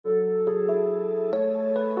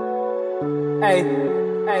Hey,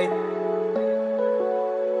 hey,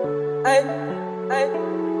 hey, hey.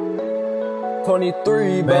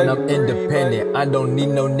 23, man, I'm independent. I don't need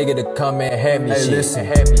no nigga to come and have me shit. Listen,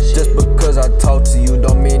 just because I talk to you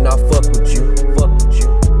don't mean I fuck with you.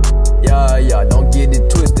 Yeah, don't get it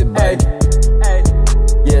twisted, baby.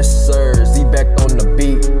 Yes, sir. Zee back on the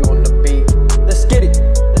beat. Let's get it.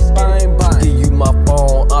 Give you my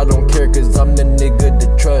phone, I don't care, cause I'm the nigga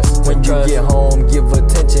to trust. When you get home, give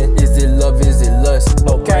attention. Is it love, is it lust?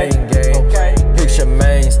 Okay. Picture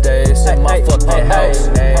mainstays in my fucking house.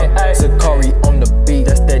 Sakari on the beat,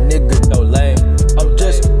 that's that nigga, no lame. I'm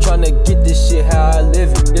just tryna get this shit how I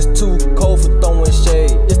live it. It's too cold for throwing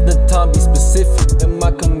shade. It's the time, be specific. Am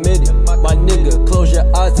I committed? My nigga, close your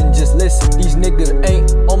eyes and just listen. These niggas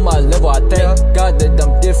ain't on my level, I thank God that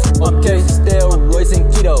I'm different. Okay, steroids and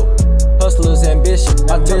keto, hustler's ambition.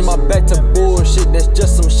 I turn my back to bullshit, that's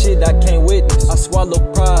just some shit I can't witness. I swallow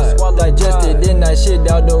pride, digested in that shit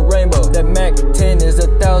out the rainbow. That Mac 10 is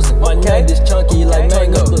 1,000, my name is chunky like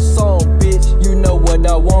mango. Turn up the song, bitch, you know what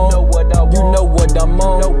I want. You know what I'm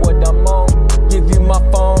on. Give you my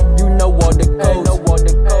phone, you know all the codes.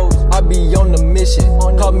 I be on the mission,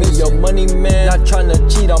 call me your money man. Not tryna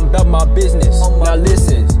cheat, I'm about my business. Now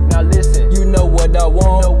listen, you know what I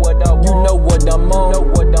want. You know what I'm on.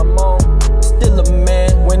 Still a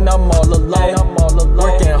man when I'm all alone.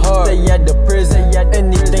 Working hard, stay at the prison.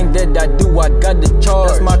 Anything that I do, I got the charge.